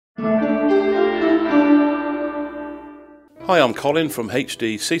Hi, I'm Colin from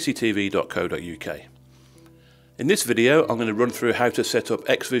HDCCTV.co.uk. In this video I'm going to run through how to set up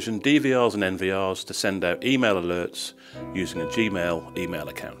Xvision DVRs and NVRs to send out email alerts using a Gmail email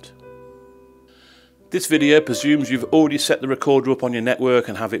account. This video presumes you've already set the recorder up on your network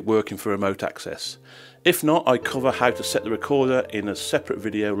and have it working for remote access. If not, I cover how to set the recorder in a separate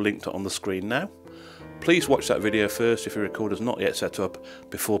video linked on the screen now. Please watch that video first if your recorder is not yet set up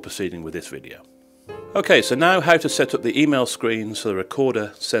before proceeding with this video. Okay, so now how to set up the email screen so the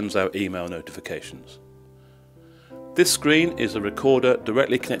recorder sends out email notifications. This screen is a recorder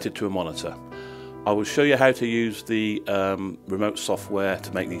directly connected to a monitor. I will show you how to use the remote software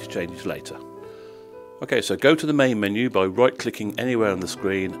to make these changes later. Okay, so go to the main menu by right-clicking anywhere on the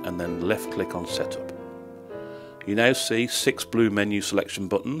screen and then left-click on Setup. You now see 6 blue menu selection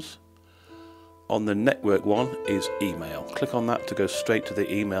buttons. On the network one is Email. Click on that to go straight to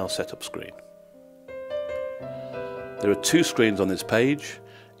the email setup screen. There are 2 screens on this page,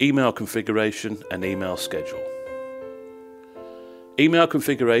 Email Configuration and Email Schedule. Email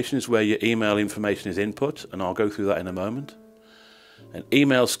Configuration is where your email information is input, and I'll go through that in a moment. An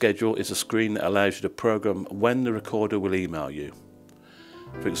Email Schedule is a screen that allows you to program when the recorder will email you.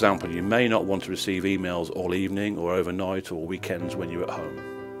 For example, you may not want to receive emails all evening or overnight or weekends when you're at home.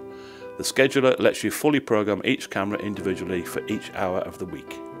 The scheduler lets you fully program each camera individually for each hour of the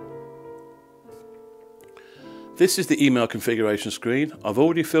week. This is the email configuration screen. I've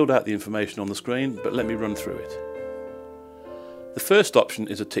already filled out the information on the screen, but let me run through it. The first option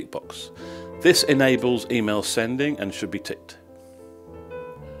is a tick box. This enables email sending and should be ticked.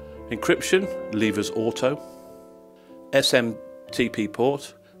 Encryption, leave as auto. SMTP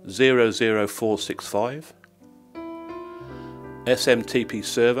port 00465. SMTP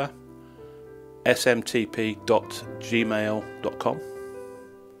server smtp.gmail.com.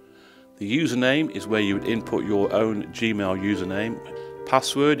 The username is where you would input your own Gmail username.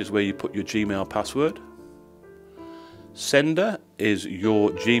 Password is where you put your Gmail password. Sender is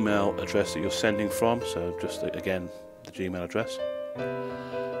your Gmail address that you're sending from, so just again the Gmail address.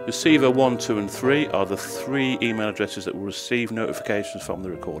 Receiver 1, 2 and 3 are the 3 email addresses that will receive notifications from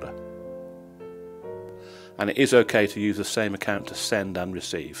the recorder. And it is okay to use the same account to send and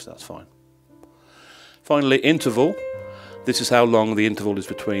receive, so that's fine. Finally, interval. This is how long the interval is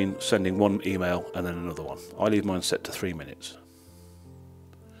between sending one email and then another one. I leave mine set to 3 minutes.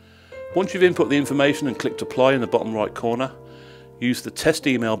 Once you've input the information and clicked apply in the bottom right corner, use the test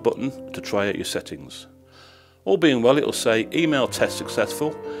email button to try out your settings. All being well, it will say email test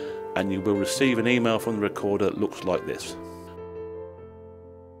successful, and you will receive an email from the recorder that looks like this.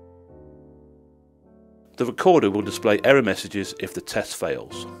 The recorder will display error messages if the test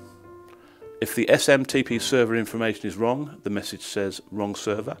fails. If the SMTP server information is wrong, the message says wrong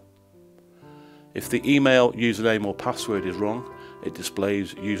server. If the email username or password is wrong, it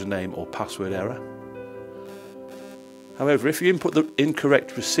displays username or password error. However, if you input the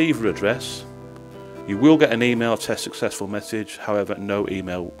incorrect receiver address, you will get an email test successful message, however no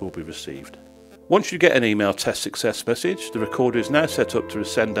email will be received. Once you get an email test success message, the recorder is now set up to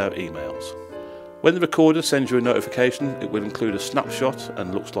send out emails. When the recorder sends you a notification, it will include a snapshot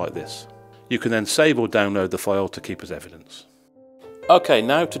and looks like this. You can then save or download the file to keep as evidence. Okay,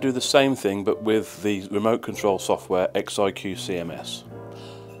 now to do the same thing but with the remote control software XIQCMS.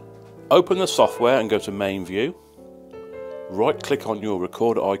 Open the software and go to Main View. Right click on your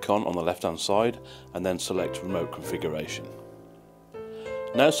recorder icon on the left hand side and then select Remote Configuration.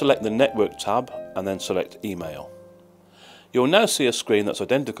 Now select the Network tab and then select Email. You will now see a screen that's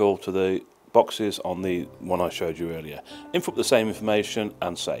identical to the boxes on the one I showed you earlier. Input the same information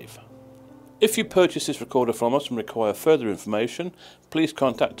and save. If you purchase this recorder from us and require further information, please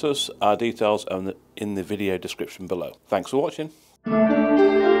contact us. Our details are in the video description below. Thanks for watching.